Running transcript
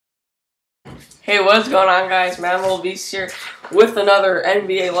Hey, what's going on, guys? Beast here with another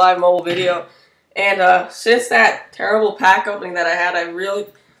NBA Live mobile video. And since that terrible pack opening that I had, I've really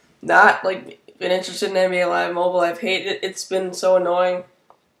not been interested in NBA Live mobile. I've hated it. It's been so annoying.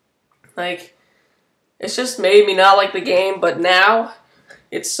 It's just made me not like the game. But now,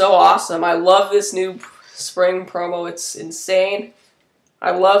 it's so awesome. I love this new spring promo. It's insane.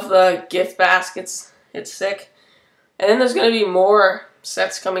 I love the gift baskets. It's sick. And then there's going to be more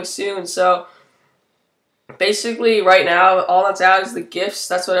sets coming soon. So basically, right now, all that's out is the gifts.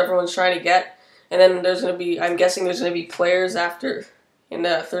 That's what everyone's trying to get. And then there's going to be, I'm guessing there's going to be players after in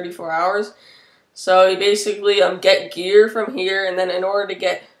 34 hours. So you basically get gear from here, and then in order to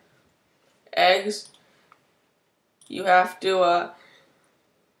get eggs, you have to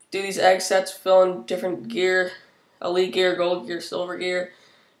do these egg sets, fill in different gear, elite gear, gold gear, silver gear,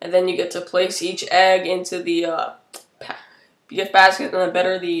 and then you get to place each egg into the gift basket, and the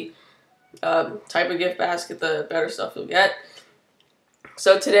better the type of gift basket, the better stuff you'll get.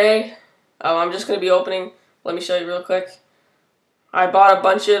 So today, I'm just going to be opening. Let me show you real quick. I bought a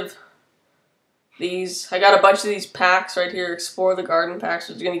bunch of these. I got a bunch of these packs right here, Explore the Garden packs,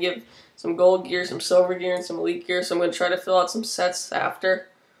 which is going to give some gold gear, some silver gear, and some elite gear. So I'm going to try to fill out some sets after.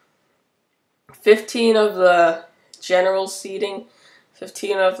 15 of the general seeding, 11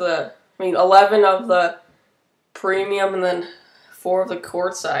 of the premium, and then 4 of the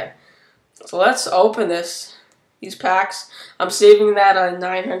courtside. So let's open these packs. I'm saving that on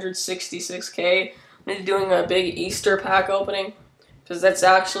 966K. I'm doing a big Easter pack opening because that's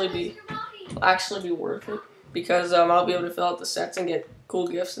actually be worth it, because I'll be able to fill out the sets and get cool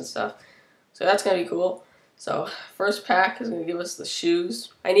gifts and stuff. So that's gonna be cool. So first pack is gonna give us the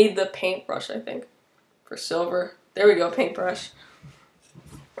shoes. I need the paintbrush, I think, for silver. There we go, paintbrush.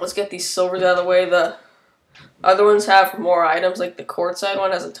 Let's get these silvers out of the way. The other ones have more items, like the courtside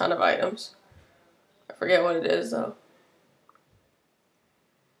one has a ton of items. I forget what it is, though.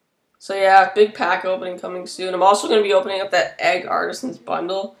 So yeah, big pack opening coming soon. I'm also going to be opening up that Egg Artisans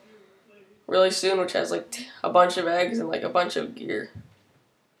bundle really soon, which has like a bunch of eggs and like a bunch of gear.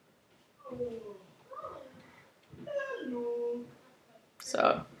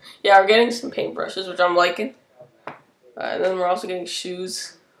 So yeah, we're getting some paintbrushes, which I'm liking. And then we're also getting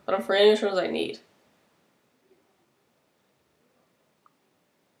shoes, but I'm forgetting which ones I need.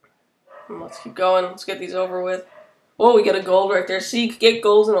 Let's keep going. Let's get these over with. Oh, we get a gold right there. See, you could get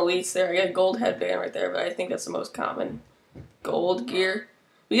golds and elites there. I get a gold headband right there, but I think that's the most common gold gear.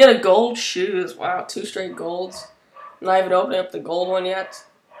 We get a gold shoes. Wow, 2 straight golds. Not even opening up the gold one yet.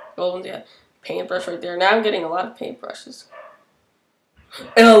 Gold ones yet. Paintbrush right there. Now I'm getting a lot of paintbrushes.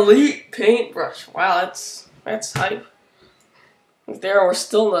 An elite paintbrush. Wow, that's hype. There, we're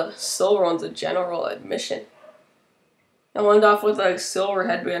still in the silver ones, the general admission. I went off with a silver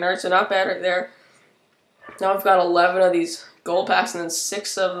headband art, so not bad right there. Now I've got 11 of these gold packs and then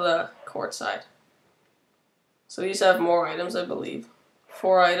 6 of the courtside. So these have more items, I believe.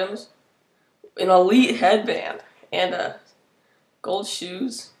 4 items. An elite headband and gold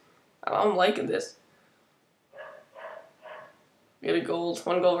shoes. I'm liking this. Get a gold,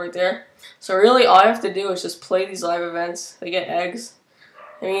 1 gold right there. So really all I have to do is just play these live events. They get eggs.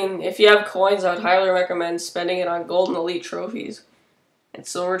 I mean, if you have coins, I would highly recommend spending it on gold and elite trophies and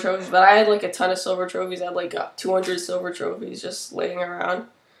silver trophies. But I had like a ton of silver trophies. I had like 200 silver trophies just laying around.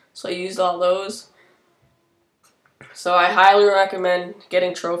 So I used all those. So I highly recommend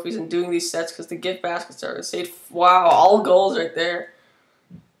getting trophies and doing these sets because the gift baskets are safe. Wow, all golds right there.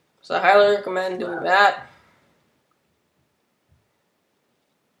 So I highly recommend doing that.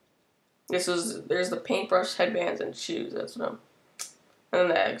 There's the paintbrush, headbands, and shoes. That's what and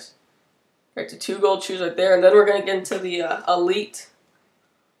the eggs. Right to 2 gold shoes right there, and then we're gonna get into the elite,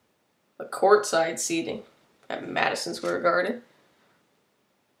 the courtside seating at Madison Square Garden.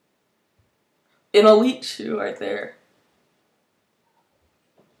 An elite shoe right there.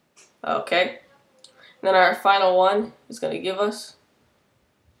 Okay, and then our final one is gonna give us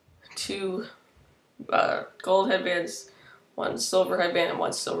 2 gold headbands, 1 silver headband, and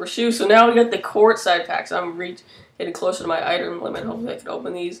 1 silver shoe. So now we got the courtside packs. I'm getting closer to my item limit. Hopefully I can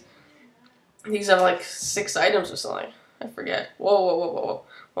open these. These have like 6 items or something. I forget. Whoa.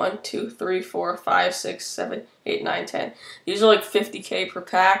 1, 2, 3, 4, 5, 6, 7, 8, 9, 10. These are like 50K per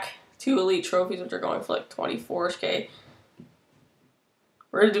pack. 2 elite trophies, which are going for like 24K.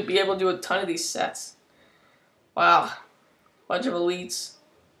 We're going to be able to do a ton of these sets. Wow. Bunch of elites.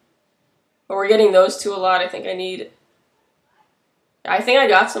 But we're getting those 2 a lot. I think I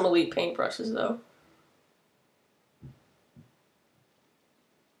got some elite paintbrushes though.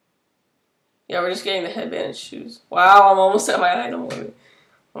 Yeah, we're just getting the headband and shoes. Wow, I'm almost at my item limit.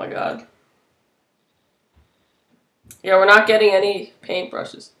 Oh my god. Yeah, we're not getting any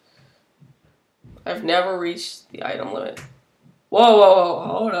paintbrushes. I've never reached the item limit. Whoa, whoa, whoa,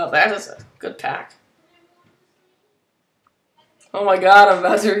 hold up. That is a good pack. Oh my god, I'm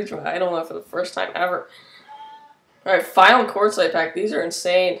about to reach my item limit for the first time ever. Alright, final quartzite pack. These are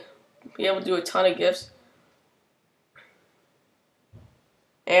insane. Be able to do a ton of gifts.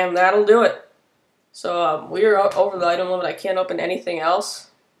 And that'll do it. So we are over the item limit. I can't open anything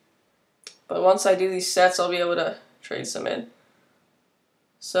else. But once I do these sets, I'll be able to trade some in.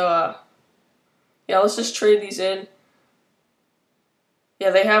 So, yeah, let's just trade these in. Yeah,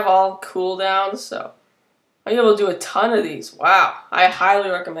 they have all cooldowns, so I'll be able to do a ton of these. Wow, I highly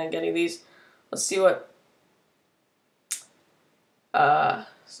recommend getting these. Let's see what...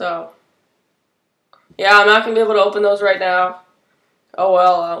 So, yeah, I'm not going to be able to open those right now. Oh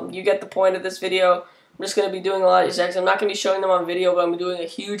well, you get the point of this video. I'm just going to be doing a lot of these eggs. I'm not going to be showing them on video, but I'm doing a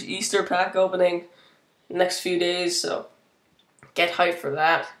huge Easter pack opening the next few days, so get hyped for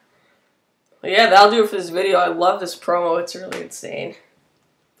that. But yeah, that'll do it for this video. I love this promo. It's really insane.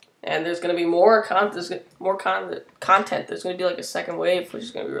 And there's going to be more content. There's going to be like a second wave, which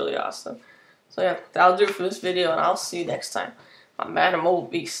is going to be really awesome. So yeah, that'll do it for this video, and I'll see you next time on Man and Mole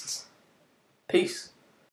Beasts. Peace.